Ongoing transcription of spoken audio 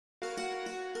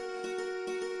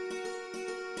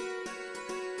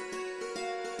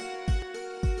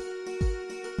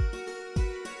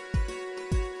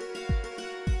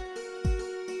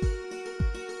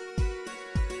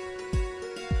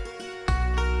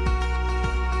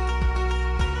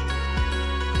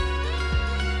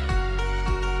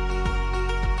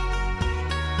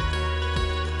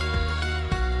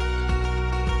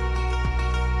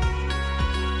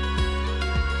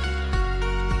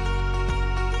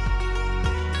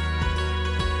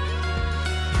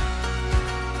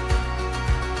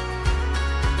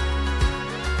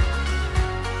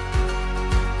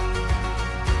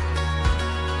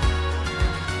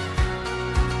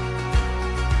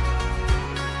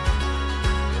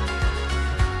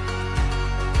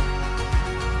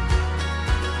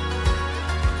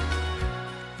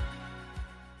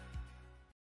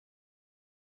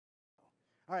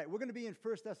All right, we're going to be in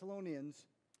 1 Thessalonians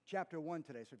chapter 1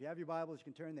 today. So if you have your Bibles,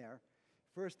 you can turn there.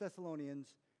 1 Thessalonians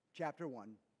chapter 1.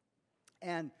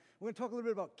 And we're going to talk a little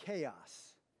bit about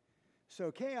chaos.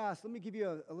 So chaos, let me give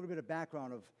you a little bit of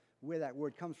background of where that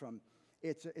word comes from.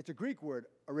 It's a Greek word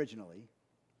originally,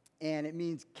 and it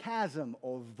means chasm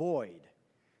or void.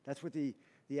 That's what the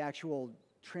actual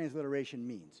transliteration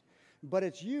means. But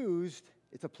it's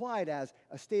applied as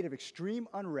a state of extreme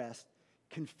unrest,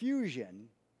 confusion,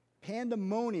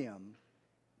 pandemonium,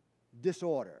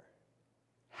 disorder,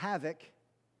 havoc,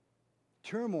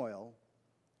 turmoil,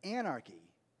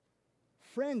 anarchy,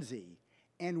 frenzy,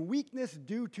 and weakness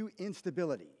due to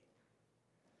instability.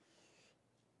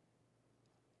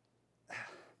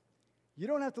 You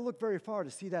don't have to look very far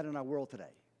to see that in our world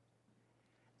today.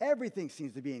 Everything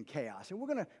seems to be in chaos, and we're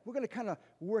gonna kind of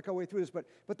work our way through this.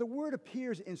 But the word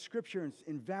appears in Scripture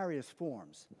in various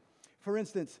forms. For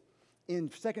instance, in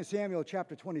 2 Samuel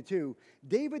chapter 22,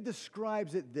 David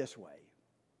describes it this way.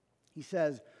 He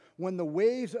says, "When the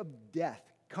waves of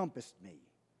death compassed me,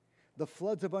 the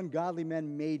floods of ungodly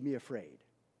men made me afraid.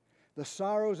 The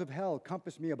sorrows of hell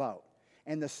compassed me about,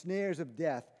 and the snares of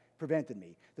death prevented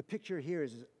me." The picture here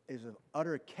is of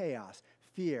utter chaos,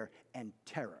 fear, and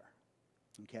terror.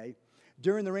 Okay?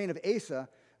 During the reign of Asa,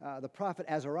 the prophet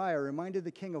Azariah reminded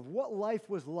the king of what life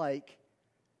was like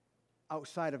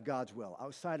outside of God's will,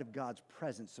 outside of God's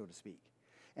presence, so to speak.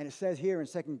 And it says here in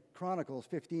 2 Chronicles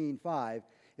 15:5,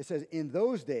 it says, "In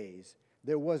those days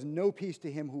there was no peace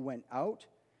to him who went out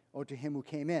or to him who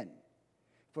came in,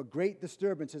 for great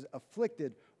disturbances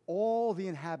afflicted all the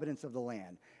inhabitants of the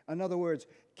land." In other words,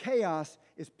 chaos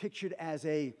is pictured as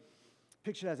an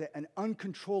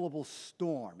uncontrollable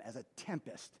storm, as a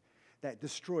tempest that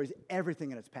destroys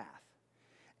everything in its path.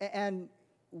 And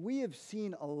we have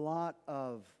seen a lot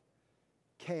of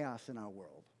chaos in our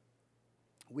world.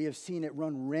 We have seen it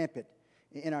run rampant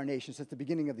in our nation since the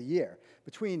beginning of the year.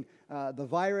 Between the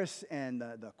virus and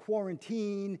the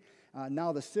quarantine,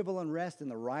 now the civil unrest and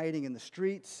the rioting in the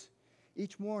streets,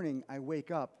 each morning I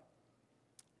wake up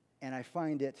and I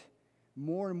find it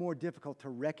more and more difficult to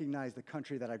recognize the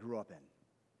country that I grew up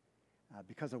in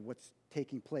because of what's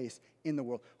taking place in the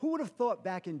world. Who would have thought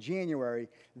back in January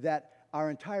that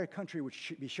our entire country would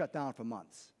be shut down for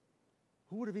months?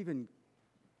 Who would have even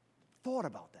thought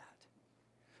about that?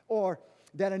 Or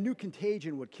that a new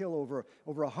contagion would kill over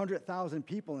 100,000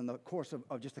 people in the course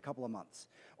of just a couple of months?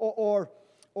 Or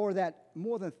that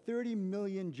more than 30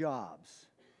 million jobs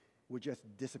would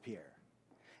just disappear?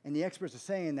 And the experts are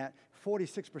saying that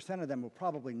 46% of them will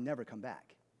probably never come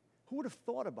back. Who would have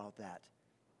thought about that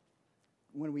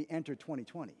when we entered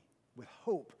 2020 with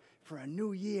hope for a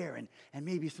new year and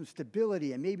maybe some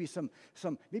stability and maybe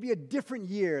maybe a different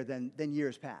year than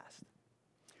years past?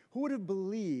 Who would have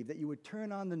believed that you would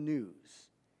turn on the news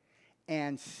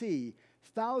and see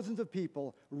thousands of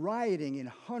people rioting in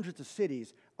hundreds of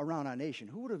cities around our nation?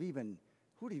 Who would have even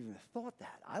thought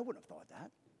that? I wouldn't have thought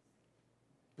that.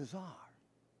 Bizarre.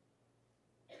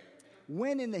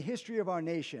 When in the history of our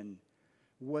nation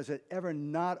was it ever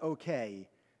not okay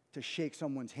to shake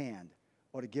someone's hand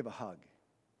or to give a hug?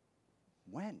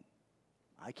 When?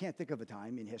 I can't think of a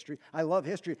time in history. I love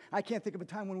history. I can't think of a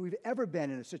time when we've ever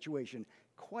been in a situation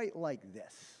quite like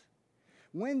this.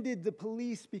 When did the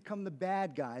police become the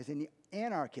bad guys and the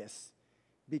anarchists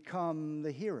become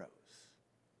the heroes?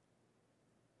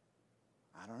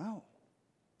 I don't know.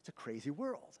 It's a crazy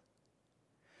world.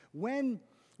 When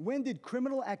did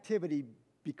criminal activity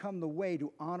become the way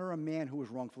to honor a man who was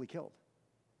wrongfully killed?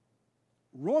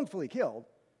 Wrongfully killed,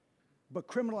 but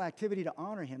criminal activity to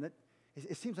honor him,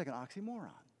 it seems like an oxymoron.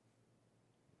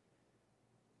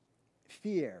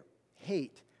 Fear,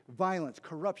 hate, violence,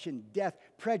 corruption, death,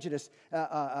 prejudice,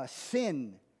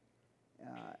 sin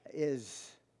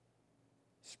is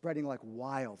spreading like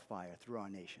wildfire through our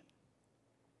nation.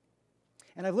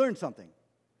 And I've learned something.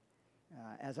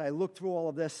 As I look through all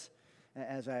of this,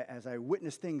 as I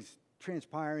witness things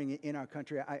transpiring in our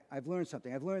country, I've learned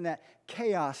something. I've learned that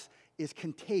chaos is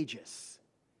contagious.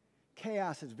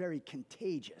 Chaos is very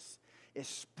contagious. It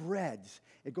spreads.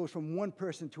 It goes from one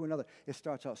person to another. It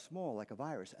starts out small, like a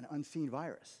virus, an unseen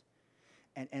virus,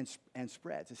 and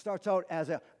spreads. It starts out as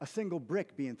a single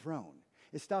brick being thrown.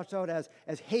 It starts out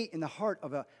as hate in the heart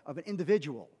of an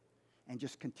individual and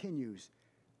just continues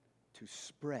to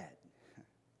spread.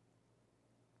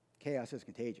 Chaos is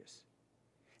contagious.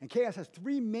 And chaos has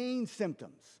three main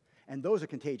symptoms, and those are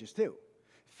contagious too: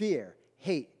 fear,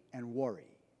 hate, and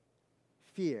worry.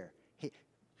 Fear, hate.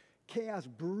 Chaos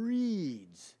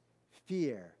breeds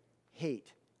fear,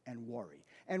 hate, and worry.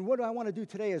 And what I want to do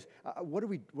today is, what do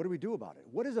we do about it?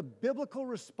 What is a biblical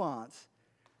response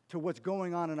to what's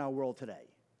going on in our world today?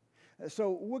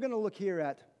 So we're going to look here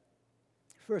at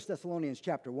 1 Thessalonians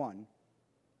chapter 1.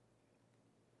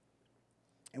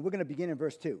 And we're going to begin in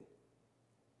verse 2.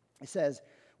 It says,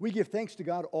 "We give thanks to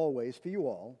God always for you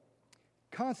all,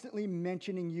 constantly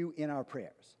mentioning you in our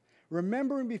prayers,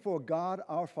 remembering before God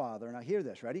our Father," now hear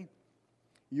this, ready?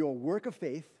 "Your work of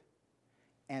faith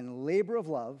and labor of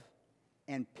love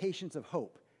and patience of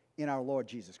hope in our Lord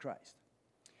Jesus Christ.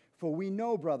 For we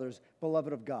know, brothers,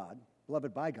 beloved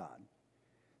by God,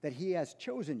 that he has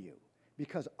chosen you,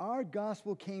 because our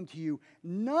gospel came to you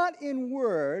not in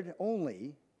word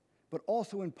only, but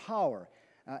also in power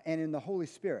and in the Holy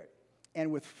Spirit,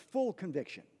 and with full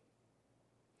conviction.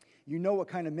 You know what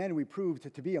kind of men we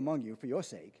proved to be among you for your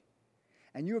sake,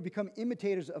 and you have become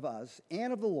imitators of us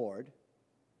and of the Lord,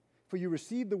 for you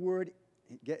received the word,"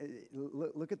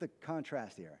 look at the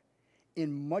contrast here,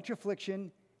 "in much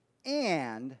affliction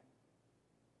and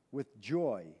with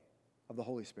joy of the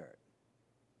Holy Spirit,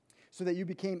 so that you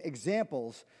became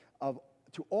examples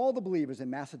to all the believers in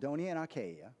Macedonia and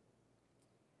Achaia.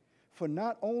 For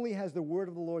not only has the word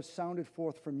of the Lord sounded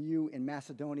forth from you in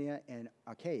Macedonia and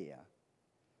Achaia,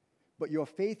 but your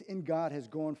faith in God has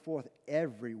gone forth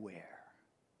everywhere,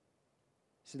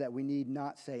 so that we need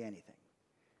not say anything."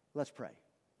 Let's pray.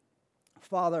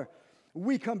 Father,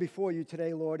 we come before you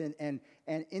today, Lord, and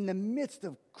in the midst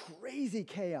of crazy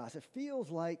chaos, it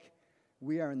feels like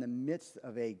we are in the midst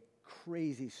of a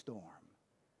crazy storm.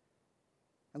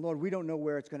 And Lord, we don't know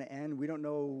where it's going to end. We don't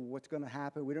know what's going to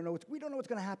happen. We don't know what's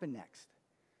going to happen next.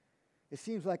 It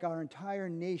seems like our entire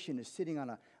nation is sitting on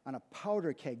a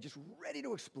powder keg, just ready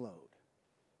to explode.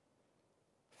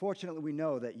 Fortunately, we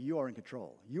know that you are in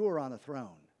control. You are on the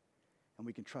throne, and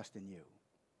we can trust in you.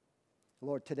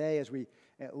 Lord, today as we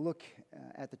look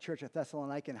at the church at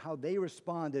Thessalonica and how they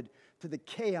responded to the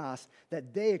chaos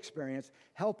that they experienced,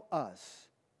 help us,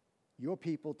 your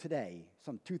people today,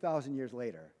 some 2,000 years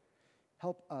later,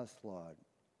 help us, Lord,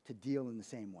 to deal in the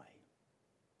same way.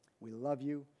 We love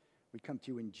you. We come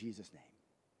to you in Jesus' name.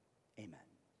 Amen.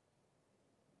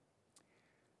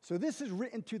 So this is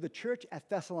written to the church at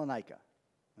Thessalonica.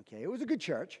 Okay, it was a good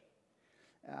church.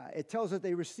 It tells us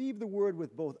they received the word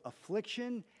with both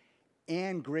affliction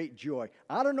and great joy.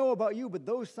 I don't know about you, but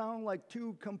those sound like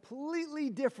two completely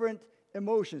different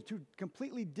emotions, two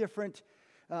completely different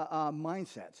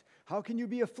mindsets. How can you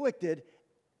be afflicted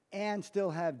and still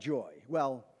have joy?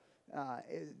 Well,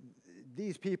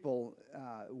 these people,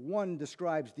 one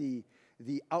describes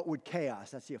the outward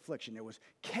chaos, that's the affliction. There was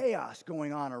chaos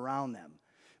going on around them.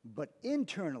 But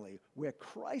internally, where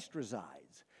Christ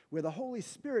resides, where the Holy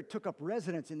Spirit took up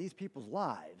residence in these people's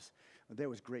lives, there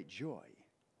was great joy.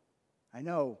 I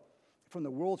know from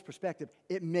the world's perspective,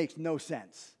 it makes no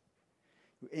sense.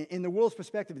 In the world's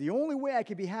perspective, the only way I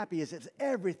can be happy is if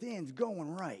everything's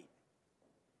going right.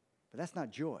 But that's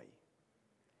not joy.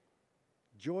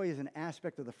 Joy is an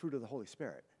aspect of the fruit of the Holy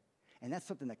Spirit. And that's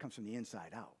something that comes from the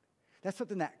inside out. That's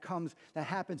something that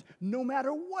happens no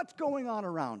matter what's going on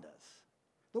around us.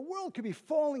 The world could be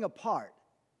falling apart,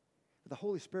 but the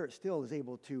Holy Spirit still is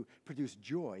able to produce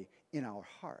joy in our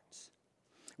hearts.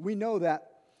 We know that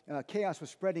chaos was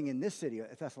spreading in this city,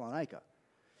 Thessalonica.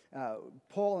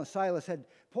 Paul and Silas,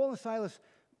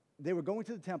 they were going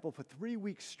to the temple for 3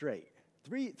 weeks straight,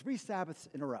 three Sabbaths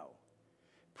in a row,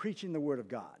 preaching the word of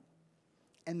God.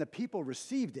 And the people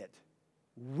received it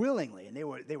willingly, and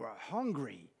they were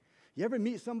hungry. You ever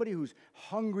meet somebody who's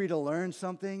hungry to learn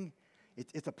something?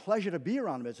 It's a pleasure to be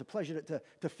around them. It's a pleasure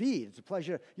to feed. It's a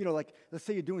pleasure, like, let's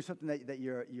say you're doing something that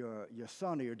your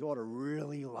son or your daughter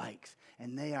really likes,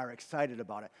 and they are excited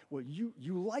about it. Well,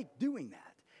 you like doing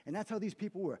that. And that's how these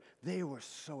people were. They were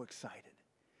so excited.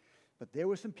 But there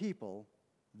were some people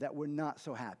that were not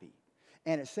so happy.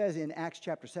 And it says in Acts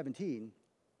chapter 17,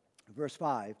 verse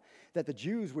 5, that the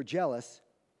Jews were jealous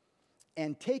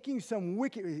and taking some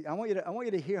wicked... I want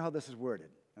you to hear how this is worded,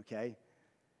 okay?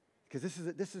 Because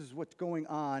this is what's going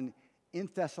on in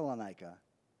Thessalonica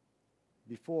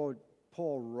before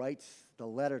Paul writes the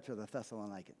letter to the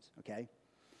Thessalonians, okay?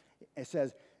 It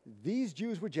says, these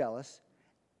Jews were jealous,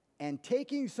 and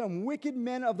taking some wicked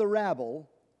men of the rabble,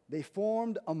 they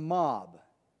formed a mob,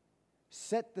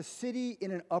 set the city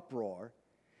in an uproar,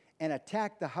 and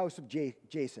attacked the house of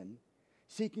Jason,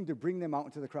 seeking to bring them out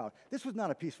into the crowd. This was not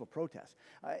a peaceful protest.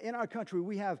 In our country,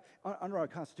 we have, under our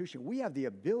Constitution, we have the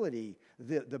ability,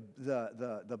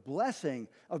 the blessing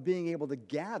of being able to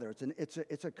gather.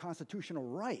 It's a constitutional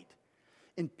right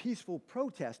in peaceful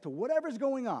protest to whatever's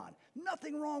going on.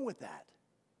 Nothing wrong with that.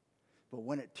 But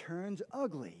when it turns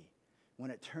ugly, when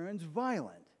it turns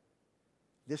violent,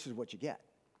 this is what you get.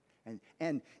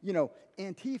 And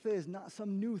Antifa is not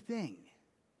some new thing.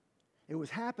 It was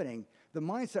happening the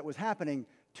mindset was happening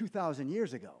 2,000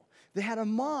 years ago. They had a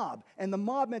mob and the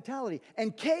mob mentality,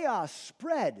 and chaos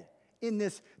spread in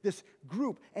this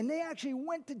group. And they actually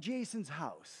went to Jason's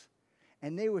house,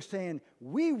 and they were saying,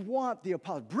 we want the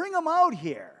apostles. Bring them out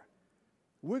here.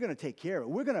 We're going to take care of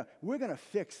it. We're going to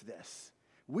fix this.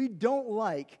 We don't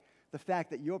like the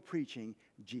fact that you're preaching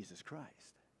Jesus Christ.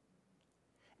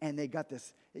 And they got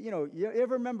this, you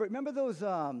ever remember those,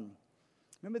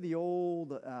 remember the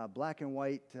old black and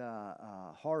white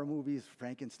horror movies,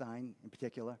 Frankenstein in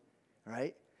particular,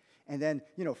 right? And then,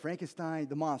 Frankenstein,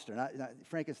 the monster, not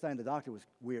Frankenstein, the doctor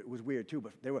was weird too,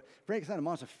 but Frankenstein, the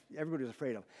monster, everybody was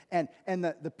afraid of. And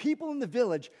the people in the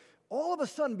village, all of a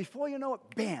sudden, before you know it,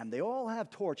 bam, they all have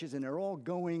torches and they're all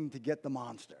going to get the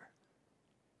monster.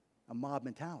 A mob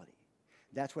mentality.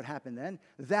 That's what happened then.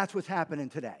 That's what's happening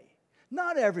today.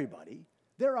 Not everybody.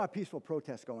 There are peaceful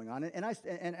protests going on, and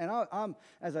I'm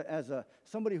as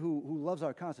somebody who loves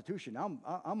our Constitution,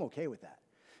 I'm okay with that.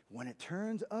 When it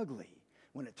turns ugly,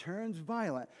 when it turns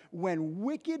violent, when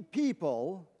wicked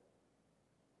people,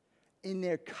 in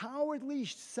their cowardly,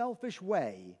 selfish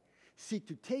way, seek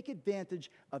to take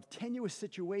advantage of tenuous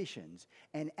situations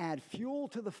and add fuel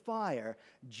to the fire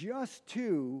just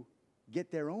to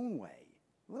get their own way,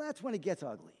 well, that's when it gets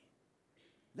ugly.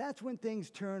 That's when things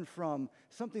turn from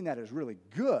something that is really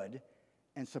good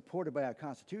and supported by our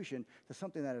Constitution to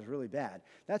something that is really bad.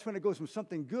 That's when it goes from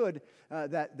something good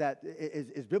that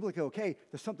is biblically okay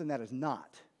to something that is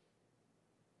not.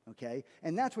 Okay?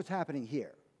 And that's what's happening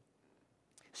here.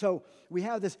 So we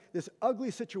have this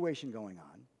ugly situation going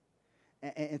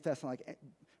on in Thessalonica,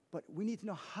 but we need to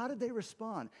know, how did they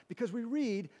respond? Because we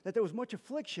read that there was much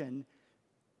affliction,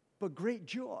 but great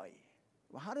joy.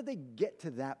 Well, how did they get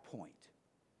to that point?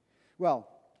 Well,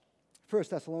 1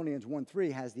 Thessalonians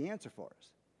 1:3 has the answer for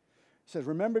us. It says,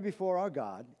 remember before our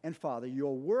God and Father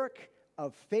your work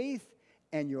of faith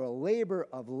and your labor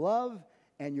of love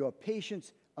and your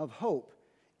patience of hope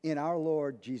in our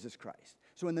Lord Jesus Christ.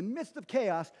 So in the midst of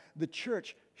chaos, the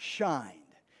church shined.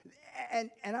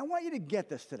 And I want you to get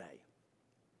this today,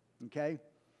 okay?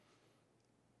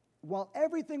 While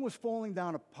everything was falling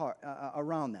down apart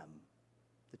around them,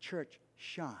 the church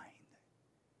shined.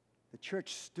 The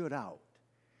church stood out.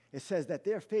 It says that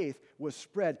their faith was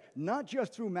spread not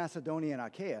just through Macedonia and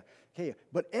Achaia,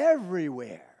 but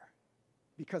everywhere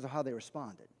because of how they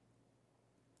responded.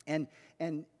 And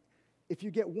if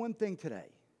you get one thing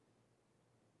today,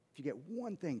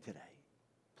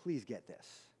 please get this.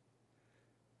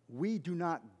 We do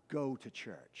not go to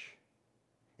church.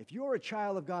 If you're a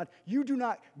child of God, you do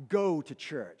not go to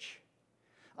church.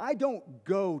 I don't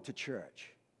go to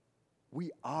church.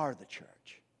 We are the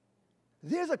church.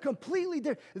 There's a completely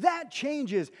different, that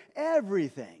changes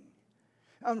everything.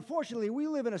 Unfortunately, we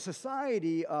live in a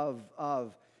society of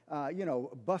a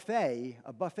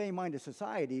buffet-minded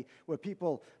society where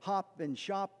people hop and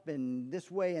shop in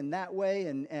this way and that way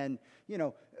and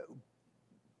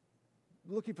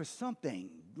looking for something,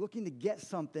 looking to get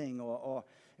something, or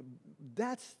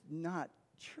that's not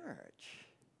church.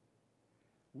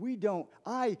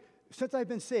 Since I've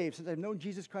been saved, since I've known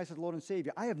Jesus Christ as Lord and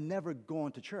Savior, I have never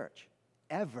gone to church.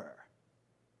 Ever.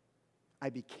 I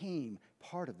became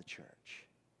part of the church.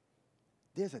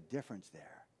 There's a difference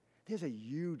there. There's a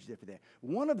huge difference there.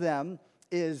 One of them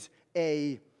is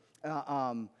an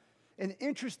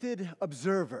interested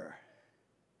observer.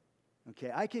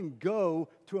 Okay, I can go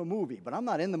to a movie, but I'm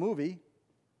not in the movie.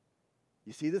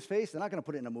 You see this face? They're not going to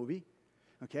put it in a movie.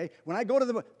 Okay, when I go to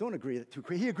the movie, don't agree too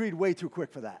quick. He agreed way too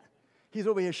quick for that. He's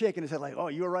over here shaking his head like, oh,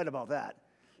 you were right about that.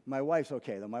 My wife's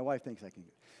okay, though. My wife thinks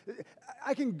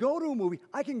I can go to a movie.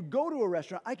 I can go to a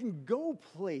restaurant. I can go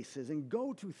places and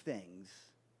go to things.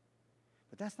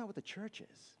 But that's not what the church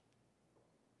is.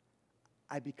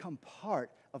 I become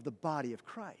part of the body of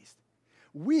Christ.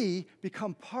 We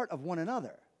become part of one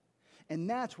another. And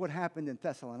that's what happened in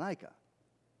Thessalonica.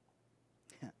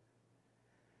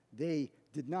 They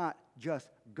did not just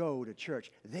go to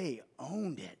church. They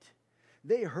owned it.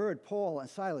 They heard Paul and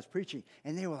Silas preaching,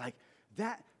 and they were like,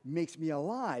 that makes me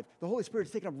alive. The Holy Spirit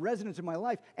has taken up residence in my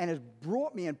life and has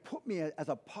brought me and put me as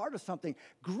a part of something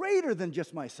greater than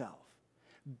just myself,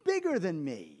 bigger than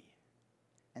me.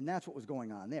 And that's what was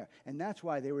going on there. And that's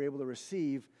why they were able to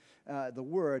receive the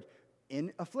word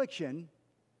in affliction,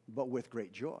 but with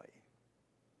great joy.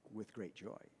 With great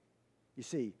joy. You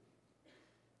see,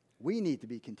 we need to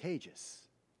be contagious.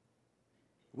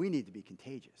 We need to be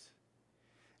contagious.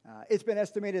 It's been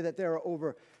estimated that there are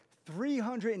over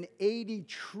 380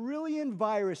 trillion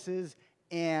viruses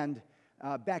and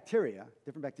bacteria,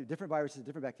 different viruses,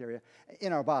 different bacteria,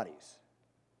 in our bodies,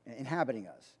 inhabiting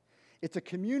us. It's a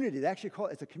community.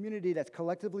 It's a community that's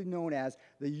collectively known as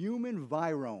the human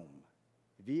virome.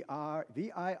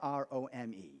 V-I-R-O-M-E.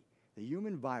 The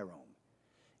human virome.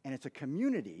 And it's a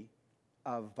community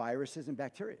of viruses and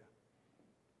bacteria.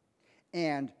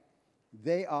 And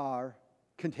they are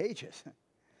contagious.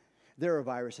 There are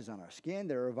viruses on our skin.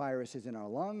 There are viruses in our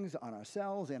lungs, on our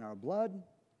cells, in our blood.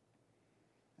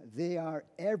 They are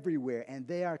everywhere, and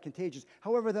they are contagious.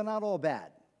 However, they're not all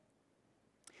bad.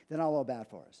 They're not all bad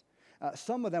for us.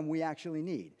 Some of them we actually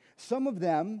need. Some of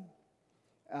them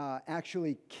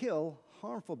actually kill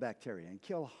harmful bacteria and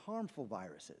kill harmful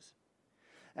viruses.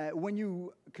 When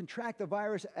you contract a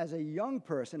virus as a young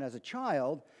person, as a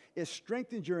child, it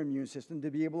strengthens your immune system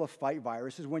to be able to fight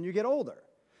viruses when you get older.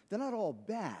 They're not all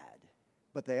bad,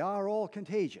 but they are all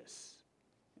contagious,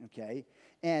 okay?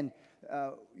 And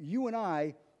you and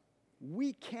I,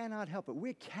 we cannot help it.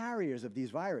 We're carriers of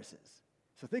these viruses.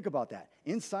 So think about that.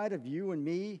 Inside of you and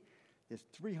me, there's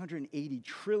 380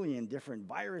 trillion different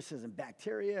viruses and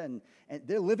bacteria, and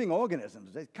they're living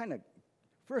organisms. They kind of,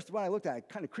 first when I looked at it, it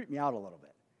kind of creeped me out a little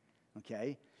bit,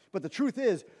 okay? But the truth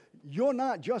is, you're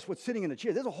not just what's sitting in the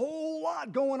chair. There's a whole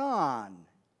lot going on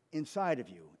inside of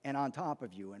you and on top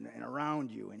of you and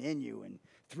around you and in you and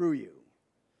through you.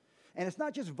 And it's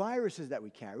not just viruses that we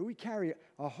carry. We carry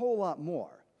a whole lot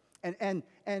more. And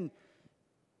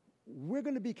we're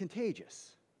going to be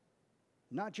contagious.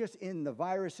 Not just in the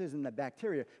viruses and the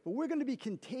bacteria, but we're going to be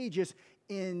contagious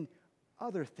in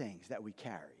other things that we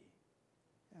carry.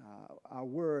 Our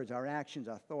words, our actions,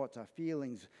 our thoughts, our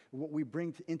feelings, what we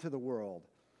bring into the world.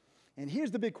 And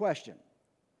here's the big question.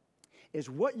 Is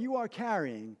what you are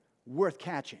carrying worth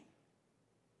catching?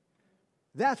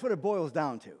 That's what it boils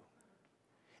down to.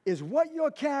 Is what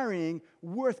you're carrying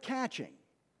worth catching?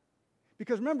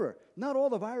 Because remember, not all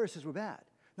the viruses were bad.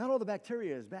 Not all the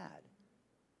bacteria is bad.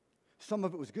 Some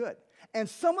of it was good. And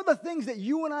some of the things that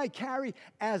you and I carry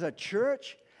as a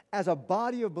church, as a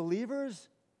body of believers,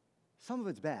 some of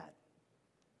it's bad.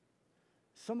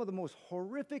 Some of the most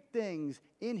horrific things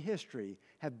in history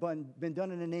have been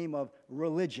done in the name of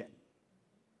religion.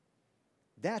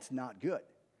 That's not good.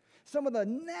 Some of the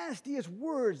nastiest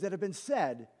words that have been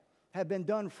said have been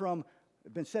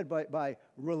said by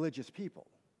religious people.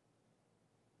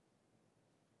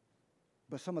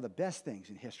 But some of the best things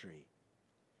in history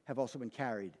have also been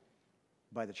carried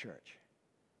by the church,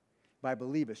 by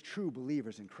believers, true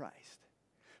believers in Christ,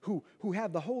 who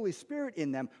have the Holy Spirit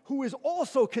in them, who is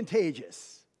also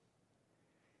contagious.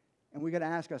 And we got to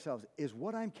ask ourselves, is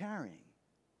what I'm carrying,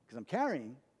 because I'm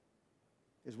carrying,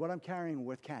 is what I'm carrying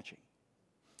worth catching?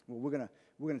 Well, we're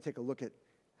going to take a look at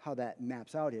how that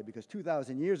maps out here, because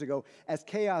 2,000 years ago, as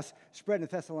chaos spread in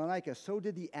Thessalonica, so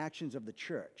did the actions of the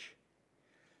church.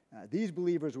 These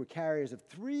believers were carriers of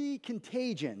three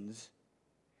contagions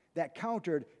that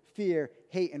countered fear,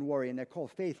 hate, and worry, and they're called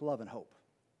faith, love, and hope.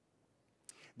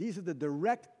 These are the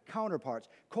direct counterparts.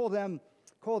 Call them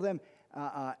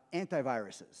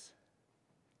antiviruses.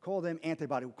 Call them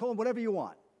antibodies. Call them whatever you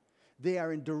want. They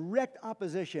are in direct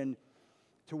opposition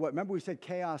to what, remember we said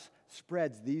chaos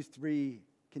spreads these three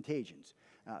contagions,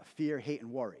 fear, hate,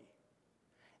 and worry.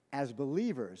 As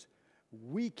believers,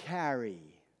 we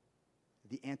carry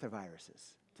the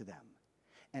antiviruses to them.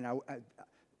 And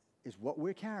is what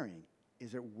we're carrying,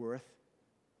 is it worth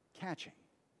catching?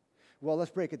 Well,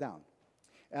 let's break it down.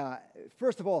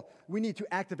 First of all, we need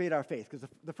to activate our faith, because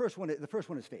the first one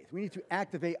is faith. We need to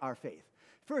activate our faith.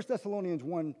 1 Thessalonians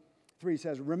 1:3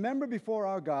 says, remember before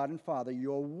our God and Father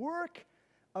your work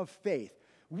of faith.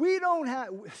 We don't have,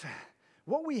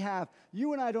 what we have,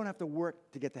 you and I don't have to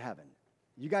work to get to heaven.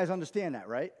 You guys understand that,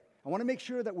 right? I want to make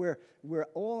sure that we're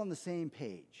all on the same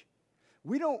page.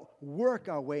 We don't work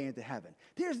our way into heaven.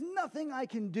 There's nothing I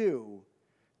can do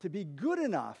to be good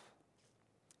enough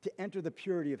to enter the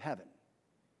purity of heaven.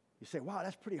 You say, wow,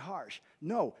 that's pretty harsh.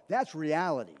 No, that's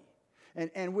reality.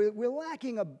 And we're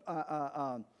lacking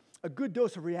a good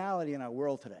dose of reality in our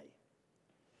world today.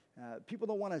 People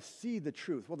don't want to see the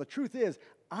truth. Well, the truth is,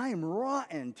 I'm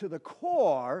rotten to the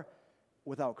core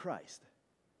without Christ,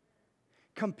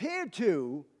 compared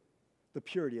to the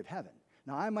purity of heaven.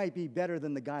 Now, I might be better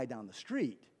than the guy down the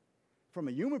street from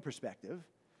a human perspective.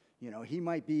 You know, he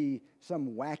might be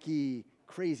some wacky,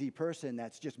 crazy person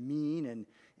that's just mean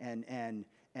and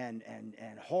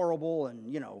horrible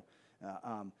and,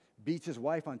 beats his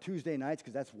wife on Tuesday nights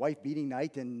because that's wife beating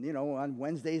night, and, on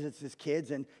Wednesdays it's his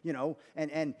kids, and,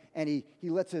 and he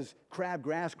lets his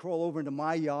crabgrass crawl over into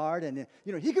my yard, and,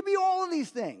 he could be all of these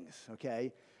things,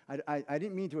 okay? I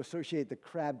didn't mean to associate the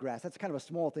crabgrass. That's kind of a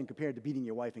small thing compared to beating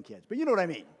your wife and kids. But you know what I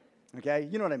mean, okay?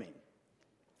 You know what I mean.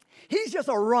 He's just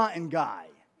a rotten guy.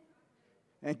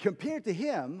 And compared to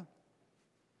him,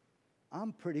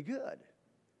 I'm pretty good.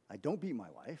 I don't beat my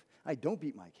wife. I don't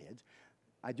beat my kids.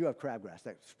 I do have crabgrass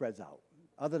that spreads out.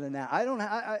 Other than that,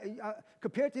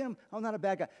 compared to him, I'm not a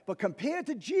bad guy. But compared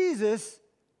to Jesus,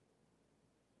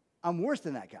 I'm worse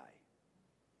than that guy.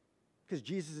 Because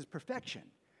Jesus is perfection,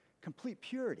 complete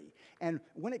purity. And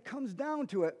when it comes down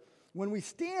to it, when we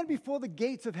stand before the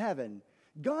gates of heaven,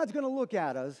 God's going to look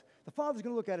at us, the Father's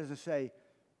going to look at us and say,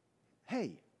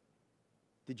 hey,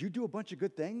 did you do a bunch of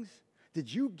good things?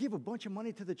 Did you give a bunch of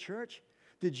money to the church?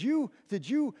 Did you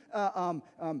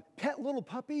pet little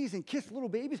puppies and kiss little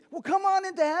babies? Well, come on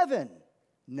into heaven.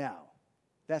 No,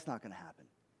 that's not going to happen.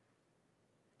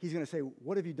 He's going to say,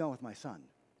 what have you done with my son?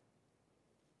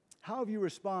 How have you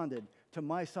responded to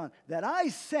my son that I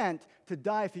sent to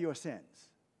die for your sins?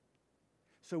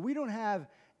 So we don't have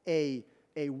a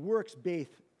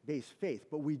works-based faith,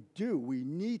 but we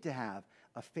need to have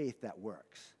a faith that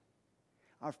works.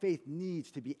 Our faith needs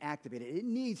to be activated. It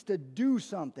needs to do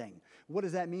something. What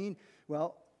does that mean?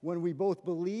 Well, when we both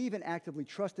believe and actively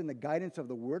trust in the guidance of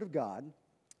the Word of God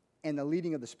and the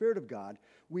leading of the Spirit of God,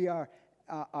 we are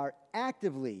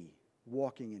actively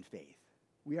walking in faith.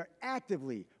 We are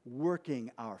actively working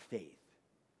our faith.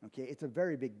 Okay, it's a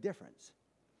very big difference.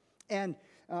 And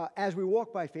as we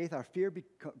walk by faith, our fear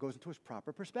goes into its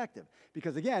proper perspective.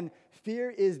 Because again,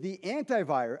 fear is the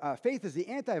antivirus. Faith is the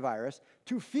antivirus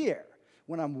to fear.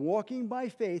 When I'm walking by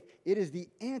faith, it is the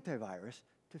antivirus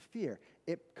to fear.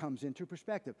 It comes into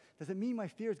perspective. Does it mean my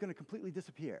fear is going to completely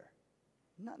disappear?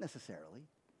 Not necessarily.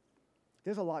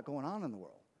 There's a lot going on in the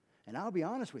world. And I'll be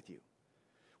honest with you.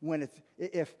 When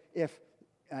if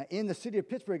in the city of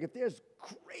Pittsburgh, if there's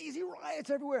crazy riots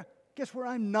everywhere, guess where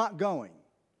I'm not going?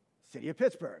 City of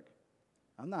Pittsburgh.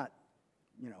 I'm not,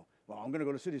 well, I'm going to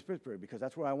go to the city of Pittsburgh because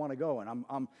that's where I want to go, and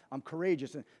I'm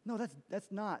courageous. And no,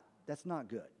 that's not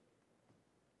good.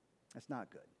 That's not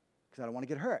good because I don't want to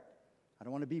get hurt. I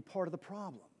don't want to be part of the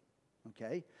problem.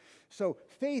 Okay? So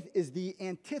faith is the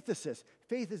antithesis.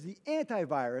 Faith is the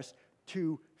antivirus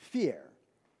to fear.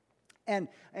 And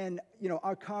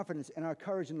our confidence and our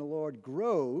courage in the Lord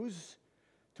grows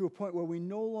to a point where we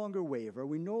no longer waver,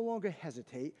 we no longer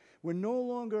hesitate, we're no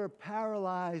longer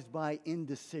paralyzed by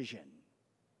indecision.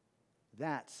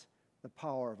 That's the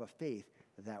power of a faith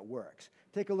that works.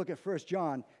 Take a look at 1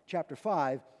 John chapter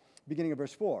 5, beginning of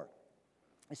verse 4.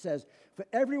 It says, for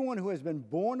everyone who has been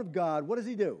born of God, what does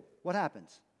he do? What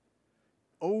happens?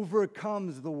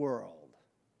 Overcomes the world.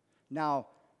 Now,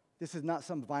 this is not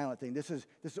some violent thing. This is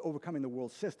overcoming the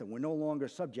world system. We're no longer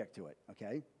subject to it,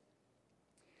 okay?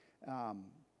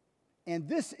 And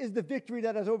this is the victory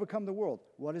that has overcome the world.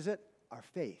 What is it? Our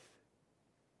faith.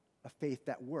 A faith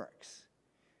that works.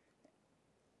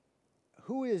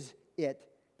 Who is it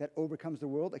that overcomes the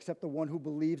world except the one who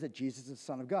believes that Jesus is the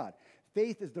Son of God?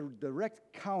 Faith is the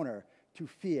direct counter to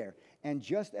fear. And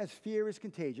just as fear is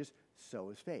contagious, so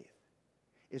is faith.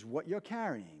 Is what you're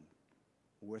carrying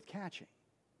worth catching?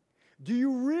 Do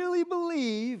you really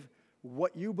believe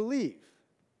what you believe?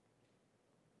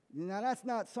 Now, that's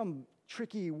not some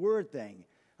tricky word thing.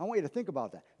 I want you to think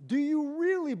about that. Do you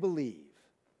really believe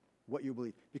what you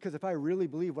believe? Because if I really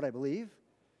believe what I believe,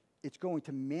 it's going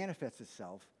to manifest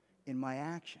itself in my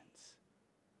actions.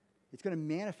 It's going to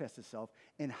manifest itself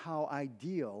in how I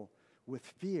deal with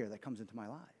fear that comes into my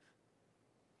life.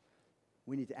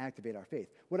 We need to activate our faith.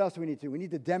 What else do we need to do? We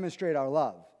need to demonstrate our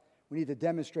love. We need to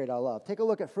demonstrate our love. Take a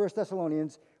look at 1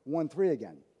 Thessalonians 1:3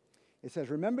 again. It says,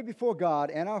 remember before God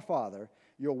and our Father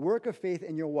your work of faith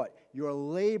and your what? Your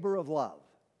labor of love.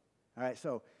 All right,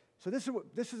 so this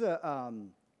is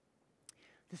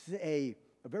a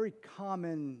very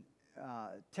common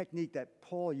technique that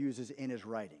Paul uses in his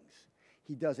writings.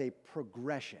 He does a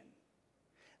progression.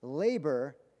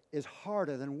 Labor is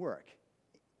harder than work.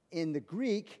 In the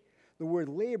Greek, the word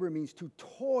labor means to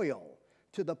toil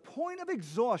to the point of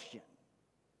exhaustion.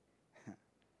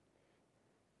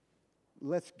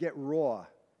 Let's get raw.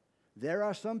 There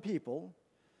are some people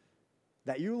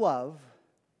that you love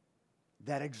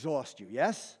that exhaust you,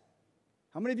 yes?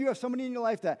 How many of you have somebody in your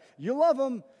life that you love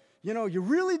them, you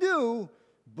really do,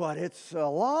 but it's a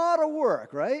lot of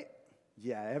work, right?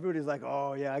 Yeah, everybody's like,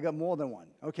 oh, yeah, I got more than one.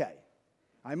 Okay.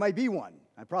 I might be one.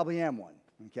 I probably am one,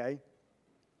 okay?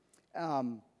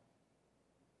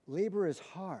 Labor is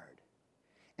hard.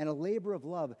 And a labor of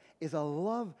love is a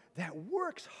love that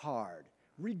works hard,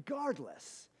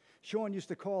 regardless. Sean used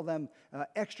to call them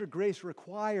extra grace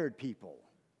required people,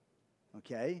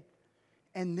 okay?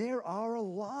 And there are a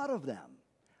lot of them.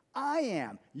 I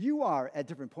am. You are at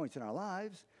different points in our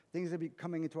lives. Things that be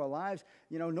coming into our lives.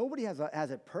 Nobody has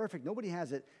it perfect. Nobody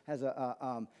has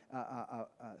a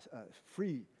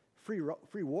free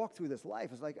walk through this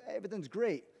life. It's like everything's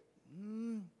great.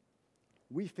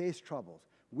 We face troubles.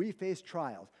 We face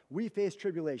trials. We face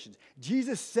tribulations.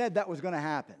 Jesus said that was going to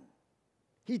happen.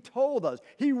 He told us.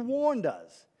 He warned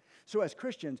us. So as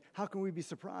Christians, how can we be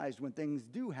surprised when things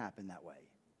do happen that way?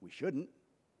 We shouldn't.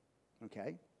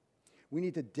 Okay? We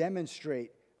need to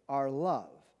demonstrate our love.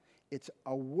 It's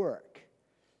a work.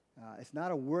 It's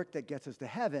not a work that gets us to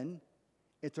heaven.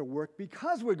 It's a work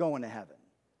because we're going to heaven.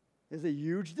 There's a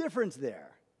huge difference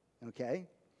there. Okay?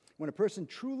 When a person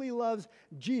truly loves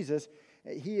Jesus,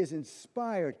 he is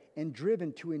inspired and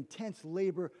driven to intense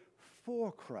labor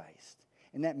for Christ.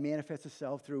 And that manifests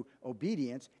itself through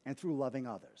obedience and through loving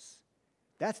others.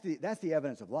 That's the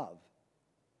evidence of love.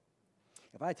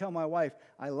 If I tell my wife,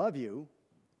 I love you,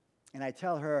 and I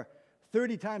tell her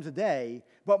 30 times a day,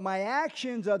 but my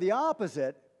actions are the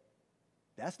opposite,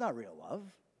 that's not real love.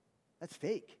 That's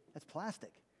fake. That's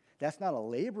plastic. That's not a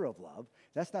labor of love.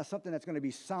 That's not something that's going to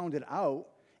be sounded out,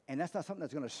 and that's not something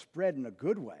that's going to spread in a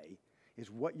good way. Is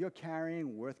what you're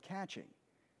carrying worth catching?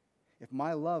 If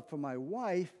my love for my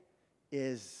wife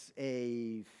is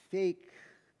a fake,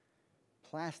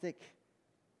 plastic,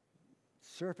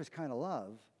 surface kind of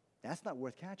love, that's not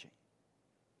worth catching.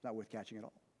 It's not worth catching at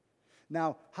all.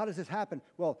 Now, how does this happen?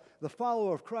 Well, the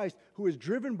follower of Christ who is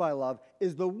driven by love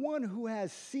is the one who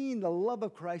has seen the love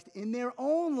of Christ in their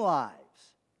own lives.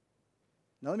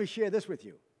 Now, let me share this with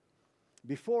you.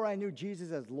 Before I knew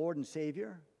Jesus as Lord and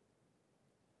Savior,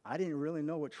 I didn't really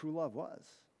know what true love was.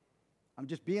 I'm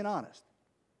just being honest.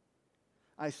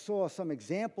 I saw some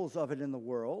examples of it in the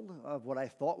world, of what I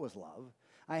thought was love.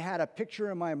 I had a picture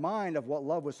in my mind of what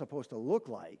love was supposed to look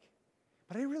like,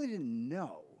 but I really didn't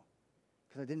know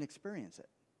because I didn't experience it.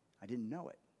 I didn't know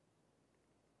it.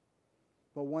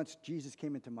 But once Jesus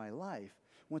came into my life,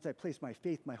 once I placed my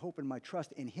faith, my hope, and my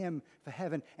trust in Him for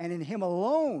heaven and in Him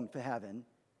alone for heaven,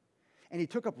 and He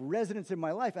took up residence in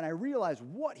my life, and I realized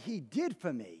what He did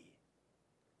for me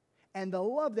and the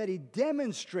love that He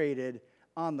demonstrated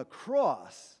on the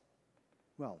cross,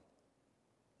 well,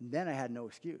 then I had no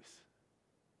excuse.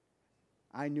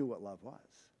 I knew what love was.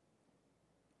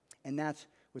 And that's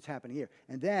what's happening here.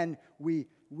 And then we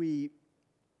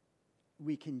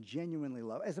can genuinely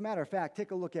love. As a matter of fact,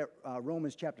 take a look at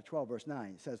Romans chapter 12, verse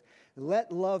 9. It says,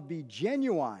 let love be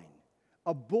genuine.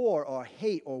 Abhor or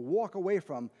hate or walk away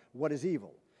from what is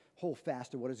evil. Hold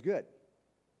fast to what is good.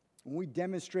 When we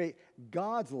demonstrate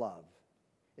God's love,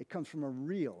 it comes from a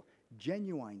real,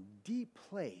 genuine, deep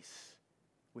place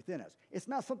within us. It's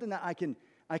not something that I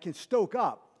can stoke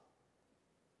up.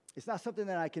 It's not something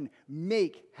that I can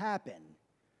make happen.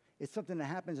 It's something that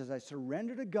happens as I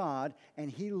surrender to God and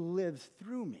He lives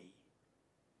through me.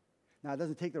 Now, it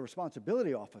doesn't take the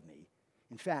responsibility off of me.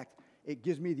 In fact, it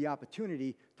gives me the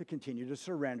opportunity to continue to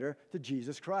surrender to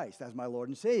Jesus Christ as my Lord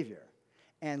and Savior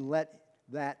and let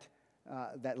that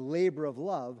labor of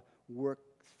love work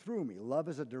through me. Love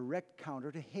is a direct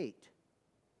counter to hate.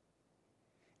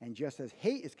 And just as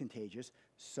hate is contagious,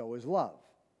 so is love.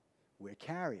 We're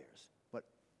carriers. But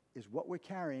is what we're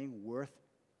carrying worth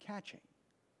catching?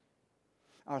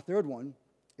 Our third one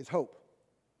is hope.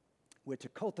 We're to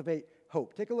cultivate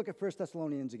hope. Take a look at 1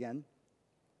 Thessalonians again.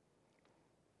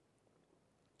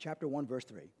 Chapter 1, verse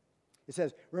 3. It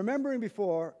says, remembering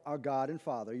before our God and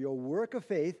Father your work of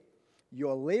faith,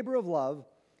 your labor of love,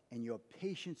 and your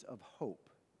patience of hope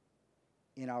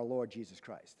in our Lord Jesus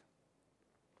Christ.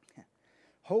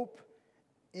 Hope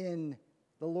in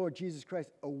the Lord Jesus Christ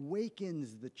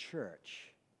awakens the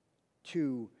church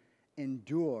to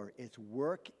endure its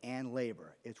work and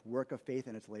labor, its work of faith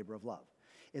and its labor of love.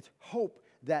 It's hope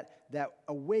that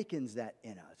awakens that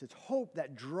in us. It's hope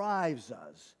that drives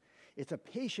us. It's a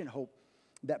patient hope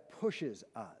that pushes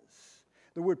us.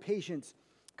 The word patience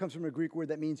comes from a Greek word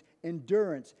that means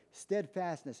endurance,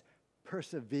 steadfastness,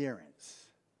 perseverance.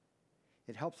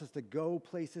 It helps us to go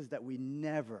places that we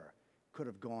never could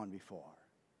have gone before.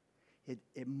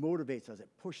 It motivates us, it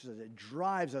pushes us, it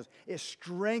drives us, it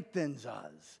strengthens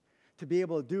us to be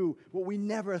able to do what we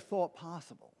never thought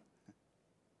possible.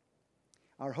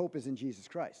 Our hope is in Jesus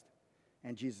Christ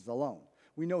and Jesus alone.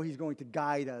 We know He's going to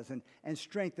guide us and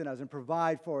strengthen us and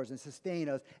provide for us and sustain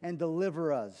us and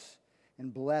deliver us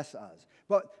and bless us.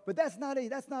 But that's not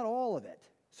all of it.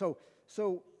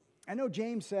 So I know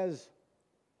James says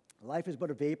life is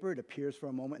but a vapor. It appears for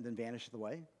a moment and then vanishes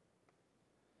away.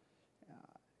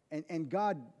 And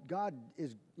God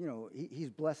is, He's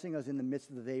blessing us in the midst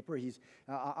of the vapor.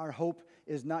 Our hope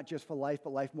is not just for life,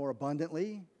 but life more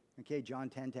abundantly. Okay, John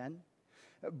 10:10.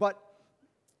 But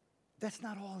that's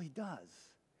not all He does.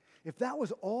 If that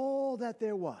was all that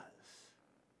there was,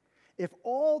 if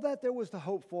all that there was to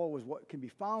hope for was what can be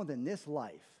found in this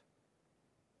life,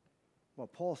 Well,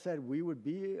 Paul said we would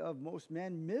be of most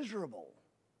men miserable.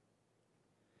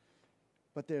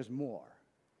 But there's more.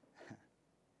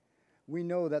 We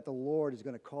know that the Lord is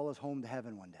going to call us home to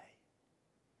heaven one day.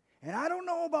 And I don't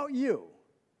know about you.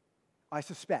 I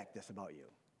suspect this about you.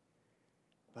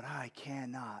 But I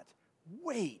cannot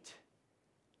wait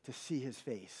to see his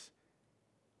face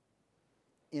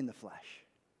in the flesh.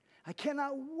 I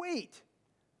cannot wait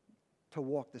to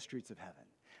walk the streets of heaven.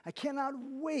 I cannot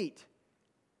wait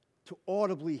to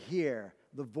audibly hear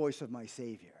the voice of my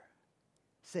Savior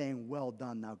saying, "Well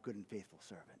done, thou good and faithful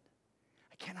servant."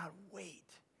 I cannot wait.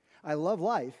 I love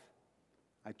life.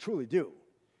 I truly do.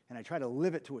 And I try to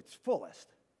live it to its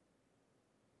fullest.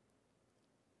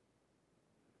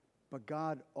 But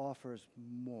God offers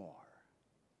more.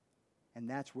 And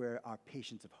that's where our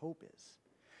patience of hope is.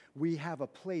 We have a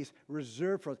place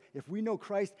reserved for us. If we know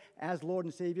Christ as Lord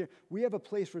and Savior, we have a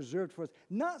place reserved for us.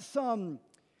 Not some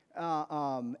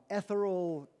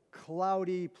ethereal,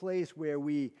 cloudy place where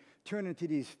we turn into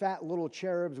these fat little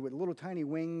cherubs with little tiny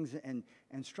wings and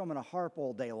strumming a harp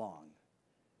all day long.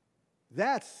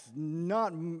 That's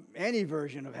not any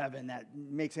version of heaven that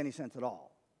makes any sense at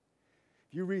all.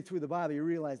 If you read through the Bible, you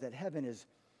realize that heaven is,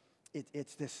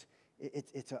 it's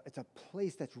a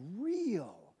place that's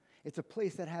real. It's a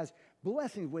place that has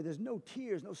blessings where there's no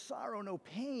tears, no sorrow, no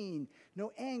pain,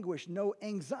 no anguish, no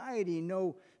anxiety,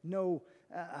 no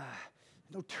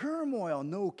turmoil,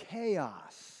 no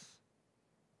chaos.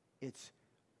 It's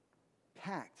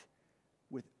packed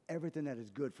with everything that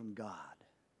is good from God.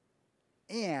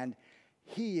 And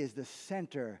he is the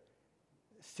center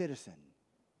citizen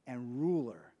and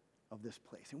ruler of this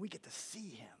place. And we get to see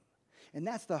him. And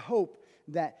that's the hope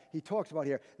that he talks about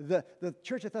here. The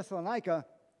church of Thessalonica,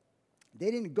 they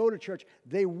didn't go to church.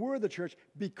 They were the church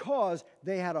because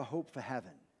they had a hope for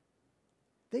heaven.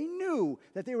 They knew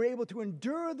that they were able to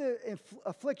endure the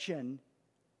affliction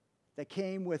that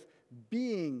came with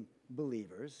being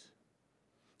believers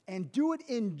and do it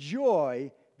in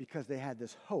joy because they had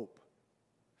this hope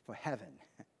for heaven.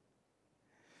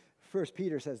 1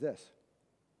 Peter says this.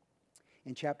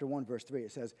 In chapter 1, verse 3,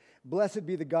 it says, "Blessed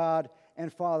be the God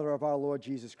and Father of our Lord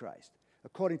Jesus Christ.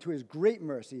 According to his great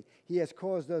mercy, he has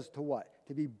caused us to what?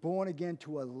 To be born again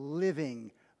to a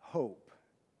living hope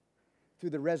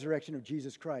through the resurrection of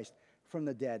Jesus Christ from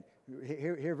the dead."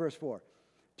 Here verse 4.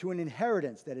 "To an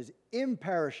inheritance that is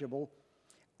imperishable,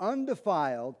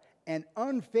 undefiled, and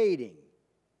unfading,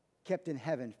 kept in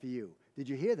heaven for you." Did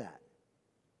you hear that?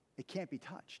 It can't be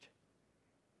touched.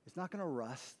 It's not going to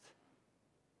rust.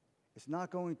 It's not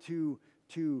going to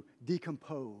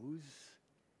decompose.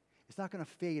 It's not going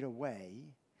to fade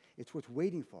away. It's what's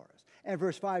waiting for us. And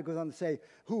verse 5 goes on to say,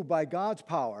 "Who by God's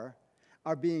power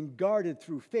are being guarded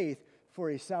through faith for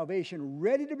a salvation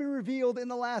ready to be revealed in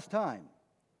the last time.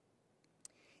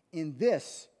 In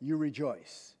this you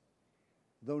rejoice,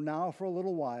 though now for a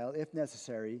little while, if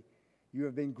necessary, you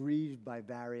have been grieved by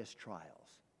various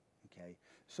trials." Okay,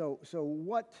 so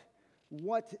what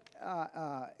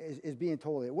is being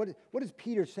told here? What is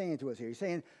Peter saying to us here? He's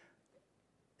saying,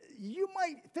 you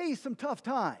might face some tough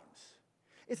times.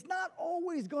 It's not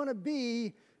always going to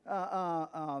be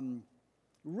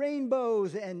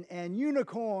rainbows and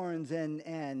unicorns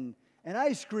and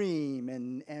ice cream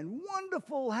and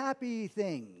wonderful, happy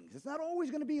things. It's not always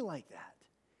going to be like that.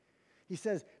 He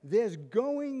says there's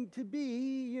going to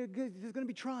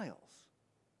be trials.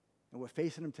 And we're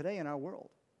facing them today in our world.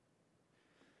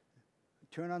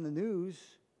 Turn on the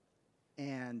news,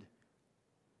 and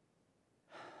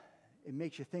it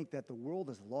makes you think that the world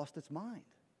has lost its mind.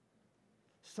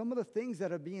 Some of the things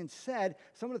that are being said,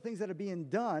 some of the things that are being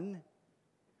done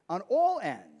on all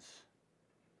ends,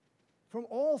 from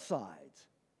all sides,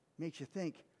 makes you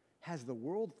think, has the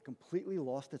world completely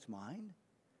lost its mind?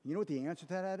 You know what the answer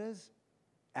to that is?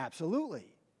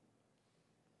 Absolutely.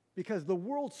 Because the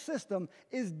world system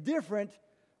is different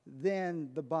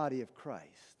than the body of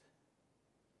Christ.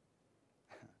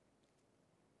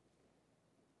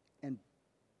 And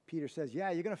Peter says,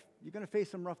 yeah, you're gonna face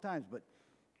some rough times, but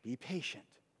be patient.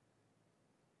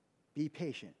 Be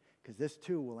patient, because this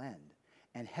too will end,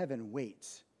 and heaven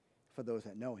waits for those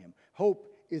that know him.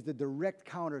 Hope is the direct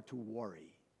counter to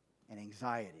worry and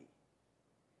anxiety.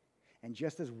 And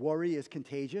just as worry is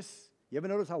contagious, you ever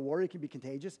notice how worry can be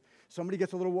contagious? Somebody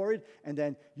gets a little worried, and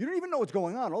then you don't even know what's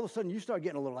going on. All of a sudden, you start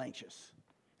getting a little anxious.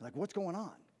 You're like, what's going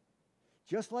on?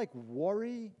 Just like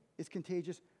worry is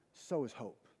contagious, so is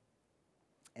hope.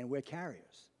 And we're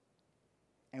carriers.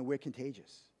 And we're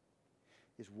contagious.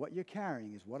 Is what you're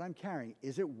carrying, is what I'm carrying,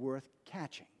 is it worth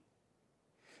catching?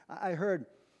 I heard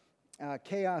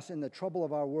chaos and the troubles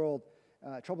of our world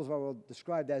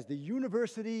described as the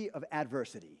university of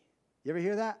adversity. You ever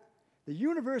hear that? The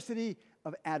University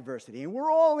of Adversity. And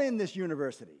we're all in this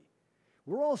university.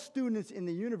 We're all students in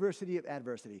the University of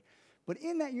Adversity. But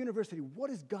in that university, what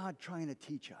is God trying to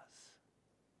teach us?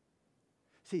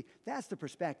 See, that's the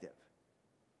perspective.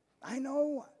 I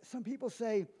know some people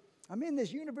say, I'm in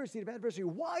this University of Adversity.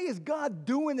 Why is God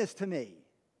doing this to me?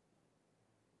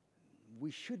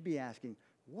 We should be asking,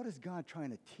 what is God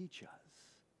trying to teach us?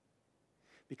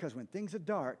 Because when things are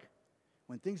dark,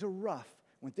 when things are rough,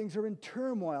 when things are in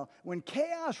turmoil, when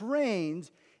chaos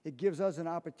reigns, it gives us an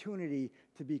opportunity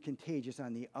to be contagious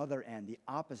on the other end, the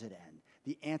opposite end,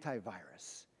 the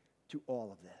antivirus to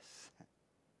all of this.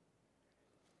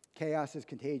 Chaos is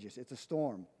contagious. It's a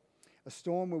storm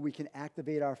where we can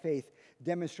activate our faith,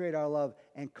 demonstrate our love,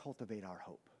 and cultivate our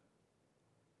hope.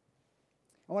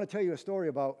 I want to tell you a story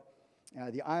about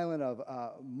the island of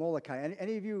Molokai.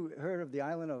 Any of you heard of the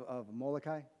island of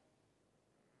Molokai?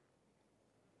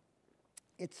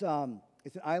 It's an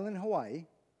island in Hawaii,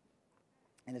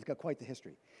 and it's got quite the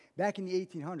history. Back in the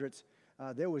 1800s,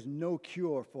 there was no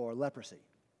cure for leprosy.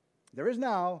 There is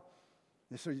now.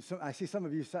 So I see some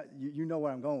of you, you know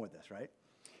where I'm going with this, right?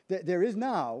 There is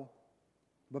now,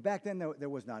 but back then there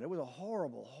was not. It was a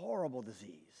horrible, horrible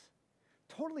disease.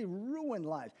 Totally ruined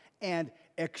lives and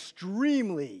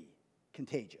extremely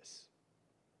contagious.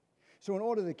 So in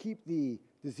order to keep the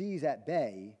disease at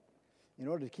bay, in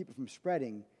order to keep it from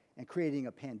spreading and creating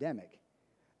a pandemic,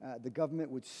 the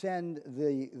government would send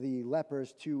the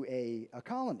lepers to a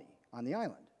colony on the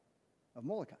island of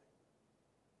Molokai.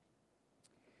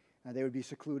 They would be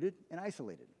secluded and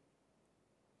isolated.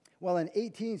 Well, in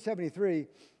 1873,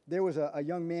 there was a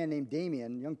young man named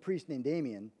Damien, young priest named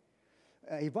Damien.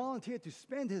 He volunteered to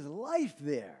spend his life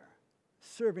there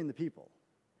serving the people,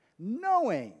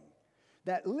 knowing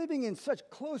that living in such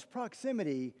close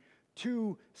proximity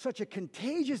to such a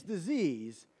contagious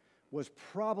disease was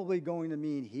probably going to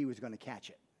mean he was going to catch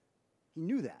it. He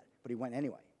knew that, but he went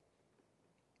anyway.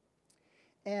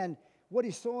 And what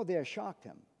he saw there shocked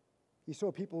him. He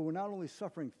saw people who were not only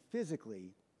suffering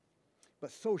physically,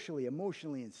 but socially,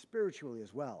 emotionally, and spiritually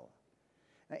as well.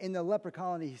 In the leper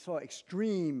colony, he saw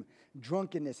extreme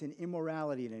drunkenness and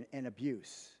immorality and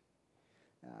abuse.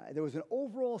 There was an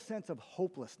overall sense of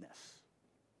hopelessness.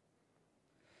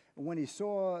 When he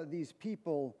saw these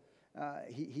people,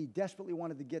 he desperately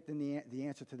wanted to get them the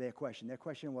answer to their question. Their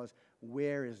question was,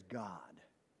 where is God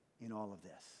in all of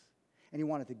this? And he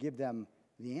wanted to give them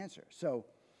the answer. So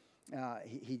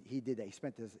he did that. He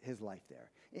spent his life there.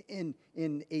 In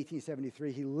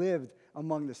 1873, he lived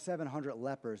among the 700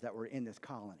 lepers that were in this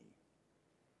colony.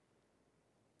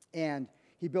 And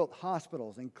he built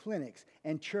hospitals and clinics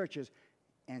and churches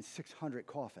and 600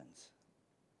 coffins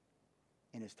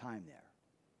in his time there.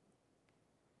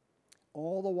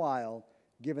 All the while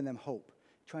giving them hope,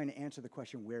 trying to answer the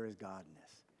question, where is God in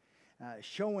this?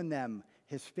 Showing them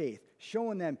his faith,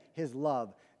 showing them his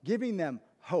love, giving them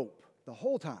hope the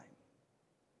whole time.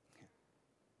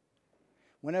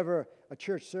 Whenever a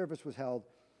church service was held,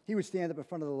 he would stand up in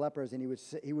front of the lepers and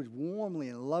he would warmly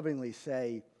and lovingly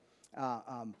say,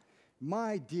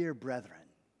 my dear brethren,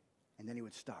 and then he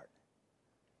would start.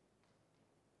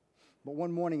 But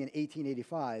one morning in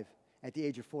 1885, at the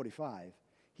age of 45,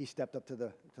 he stepped up to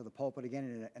the pulpit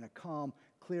again in a calm,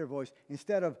 clear voice.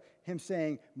 Instead of him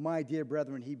saying, my dear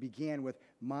brethren, he began with,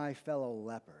 my fellow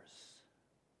lepers,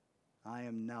 I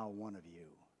am now one of you.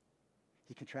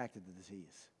 He contracted the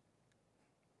disease.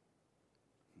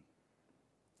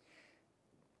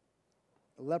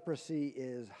 Leprosy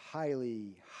is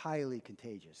highly, highly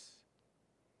contagious.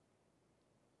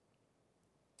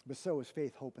 But so is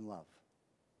faith, hope, and love.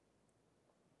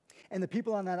 And the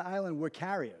people on that island were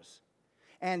carriers.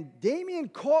 And Damien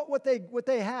caught what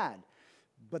they had,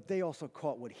 but they also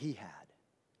caught what he had.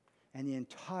 And the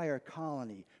entire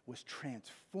colony was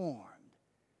transformed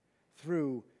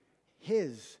through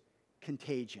his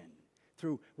contagion,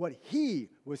 through what he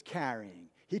was carrying.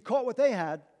 He caught what they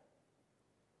had,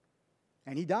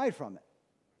 and he died from it.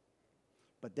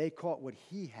 But they caught what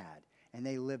he had, and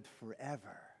they lived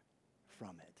forever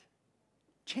from it.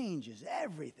 Changes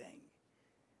everything.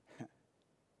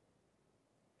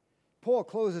 Paul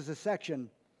closes a section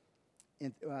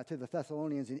to the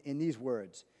Thessalonians in these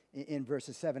words, in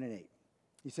verses 7 and 8.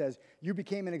 He says, you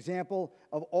became an example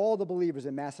of all the believers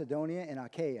in Macedonia and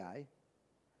Achaia.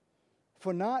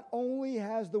 For not only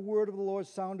has the word of the Lord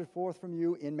sounded forth from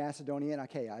you in Macedonia and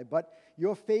Achaia, but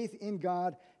your faith in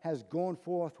God has gone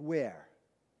forth where?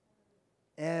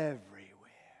 Everywhere.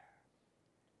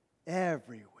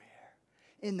 Everywhere.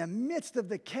 In the midst of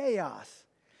the chaos,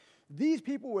 these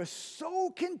people were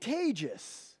so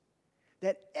contagious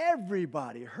that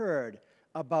everybody heard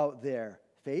about their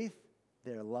faith,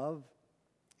 their love,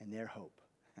 and their hope.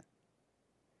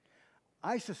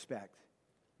 I suspect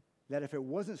that if it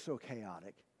wasn't so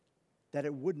chaotic, that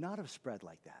it would not have spread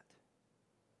like that.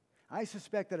 I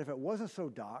suspect that if it wasn't so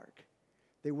dark,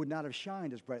 they would not have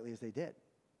shined as brightly as they did.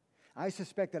 I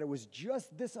suspect that it was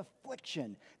just this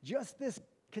affliction, just this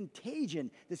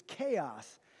contagion, this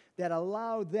chaos that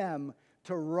allowed them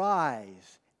to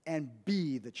rise and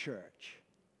be the church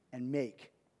and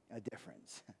make a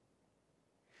difference.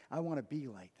 I want to be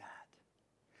like that.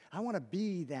 I want to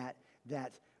be that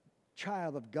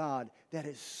child of God that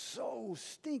is so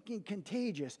stinking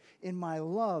contagious in my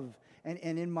love and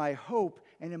in my hope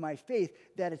and in my faith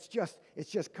that it's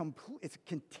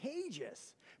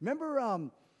contagious. Remember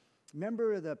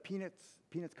the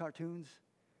Peanuts cartoons?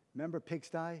 Remember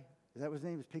Pigsty? Is that what his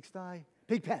name is? Pigsty?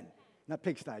 Pigpen. Not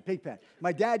Pigsty, Pigpen.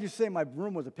 My dad used to say my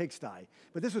room was a pigsty,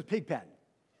 but this was Pigpen,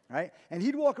 right? And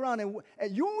he'd walk around, and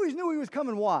you always knew he was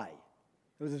coming. Why?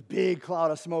 There was this big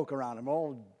cloud of smoke around him,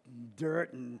 all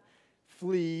dirt and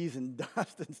fleas and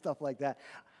dust and stuff like that.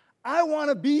 I want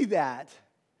to be that.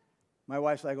 My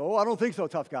wife's like, oh, I don't think so,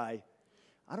 tough guy.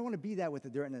 I don't want to be that with the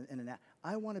dirt and the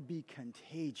I want to be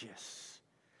contagious.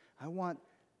 I want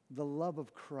the love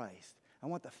of Christ. I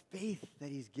want the faith that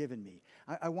he's given me.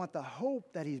 I want the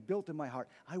hope that he's built in my heart.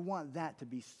 I want that to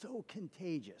be so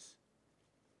contagious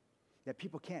that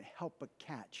people can't help but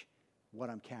catch what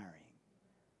I'm carrying.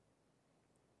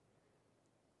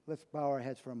 Let's bow our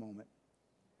heads for a moment.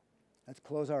 Let's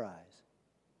close our eyes.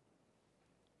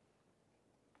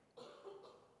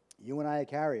 You and I are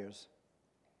carriers.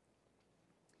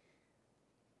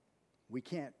 We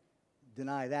can't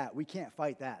deny that. We can't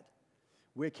fight that.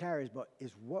 We're carriers, but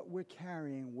is what we're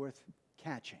carrying worth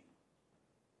catching?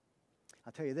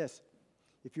 I'll tell you this.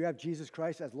 If you have Jesus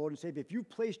Christ as Lord and Savior, if you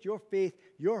placed your faith,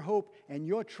 your hope, and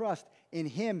your trust in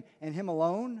him and him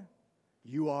alone,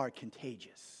 you are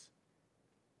contagious.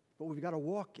 But we've got to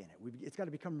walk in it. It's got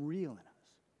to become real in us.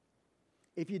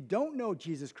 If you don't know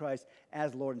Jesus Christ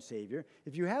as Lord and Savior,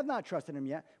 if you have not trusted him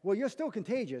yet, well, you're still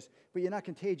contagious, but you're not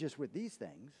contagious with these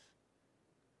things.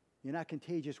 You're not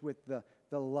contagious with the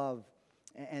love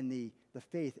and the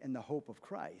faith and the hope of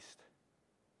Christ.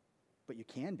 But you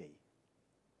can be.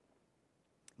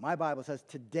 My Bible says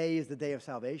today is the day of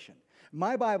salvation.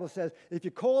 My Bible says if you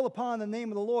call upon the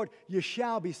name of the Lord, you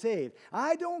shall be saved.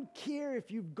 I don't care if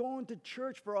you've gone to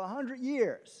church for 100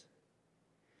 years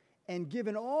and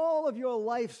given all of your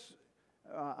life's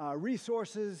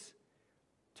resources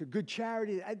to good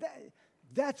charity.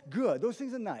 That's good. Those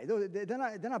things are nice. They're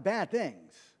not bad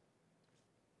things.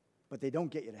 But they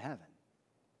don't get you to heaven.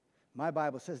 My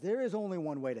Bible says there is only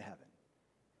one way to heaven.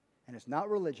 And it's not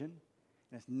religion,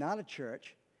 and it's not a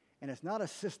church, and it's not a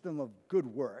system of good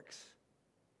works.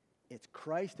 It's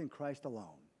Christ and Christ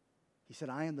alone. He said,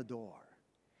 I am the door.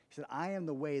 He said, I am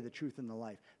the way, the truth, and the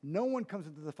life. No one comes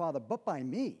into the Father but by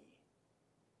me.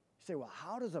 You say, well,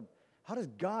 how does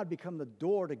God become the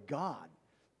door to God?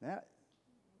 That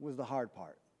was the hard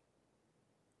part.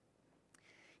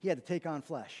 He had to take on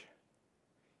flesh.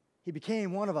 He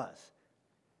became one of us,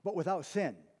 but without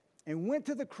sin, and went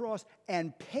to the cross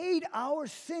and paid our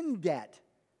sin debt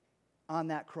on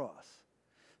that cross,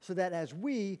 so that as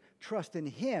we trust in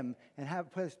him and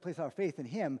place our faith in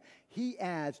him, he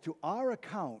adds to our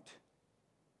account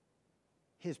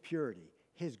his purity,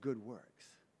 his good works,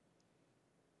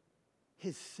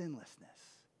 his sinlessness.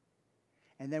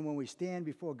 And then when we stand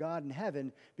before God in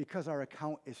heaven, because our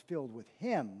account is filled with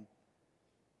him,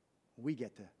 we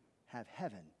get to have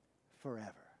heaven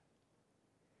forever.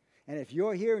 And if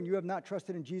you're here and you have not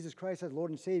trusted in Jesus Christ as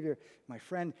Lord and Savior, my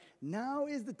friend, now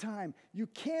is the time. You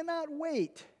cannot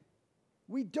wait.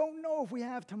 We don't know if we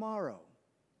have tomorrow.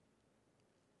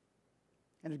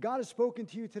 And if God has spoken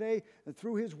to you today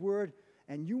through his word,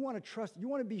 and you want to trust, you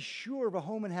want to be sure of a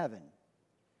home in heaven,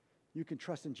 you can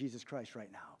trust in Jesus Christ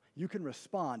right now. You can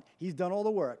respond. He's done all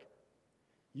the work.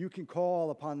 You can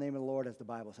call upon the name of the Lord, as the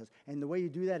Bible says. And the way you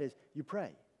do that is you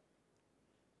pray.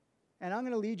 And I'm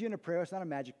going to lead you in a prayer. It's not a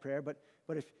magic prayer, but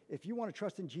if you want to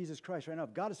trust in Jesus Christ right now,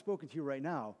 if God has spoken to you right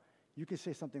now, you can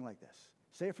say something like this.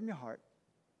 Say it from your heart.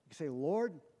 You can say,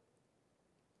 Lord,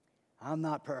 I'm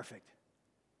not perfect.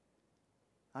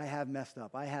 I have messed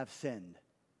up. I have sinned.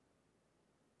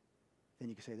 Then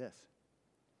you can say this.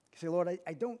 You can say, Lord,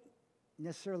 I don't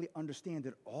necessarily understand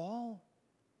it all,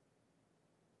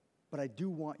 but I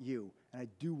do want you, and I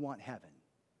do want heaven.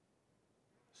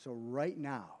 So right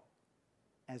now,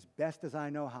 as best as I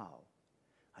know how,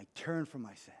 I turn from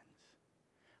my sins.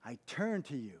 I turn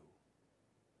to you.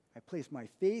 I place my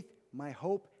faith, my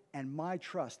hope, and my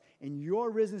trust in your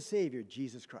risen Savior,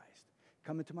 Jesus Christ.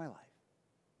 Come into my life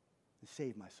and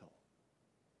save my soul.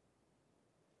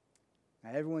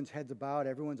 Now, everyone's heads are bowed,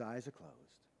 everyone's eyes are closed.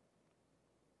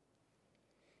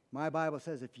 My Bible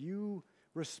says if you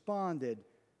responded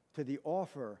to the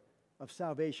offer of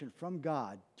salvation from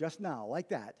God just now, like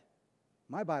that,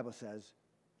 my Bible says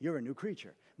you're a new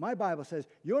creature. My Bible says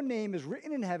your name is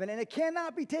written in heaven and it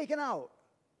cannot be taken out.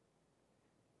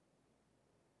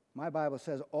 My Bible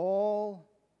says all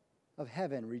of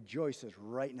heaven rejoices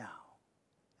right now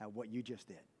at what you just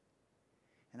did.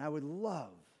 And I would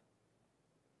love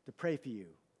to pray for you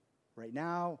right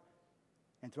now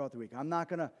and throughout the week. I'm not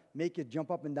going to make you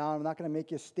jump up and down. I'm not going to make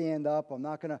you stand up. I'm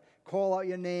not going to call out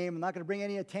your name. I'm not going to bring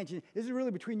any attention. This is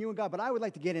really between you and God, but I would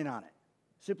like to get in on it.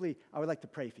 Simply, I would like to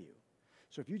pray for you.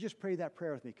 So if you just pray that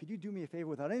prayer with me, could you do me a favor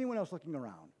without anyone else looking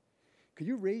around? Could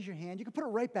you raise your hand? You can put it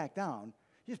right back down.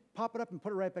 You just pop it up and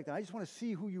put it right back down. I just want to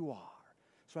see who you are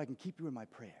so I can keep you in my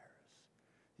prayers.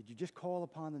 Did you just call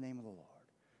upon the name of the Lord?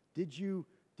 Did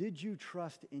you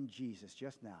trust in Jesus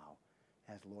just now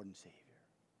as Lord and Savior?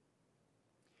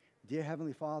 Dear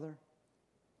Heavenly Father,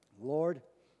 Lord,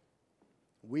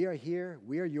 we are here.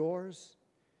 We are yours.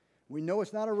 We know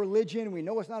it's not a religion. We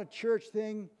know it's not a church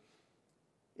thing.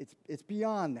 It's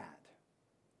beyond that.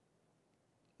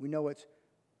 We know it's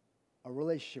a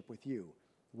relationship with you,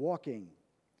 walking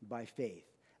by faith,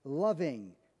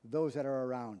 loving those that are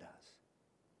around us,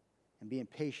 and being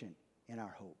patient in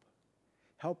our hope.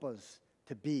 Help us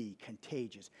to be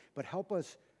contagious, but help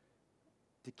us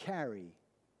to carry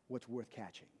what's worth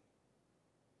catching.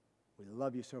 We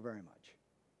love you so very much.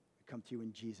 We come to you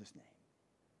in Jesus'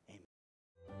 name.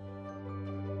 Amen.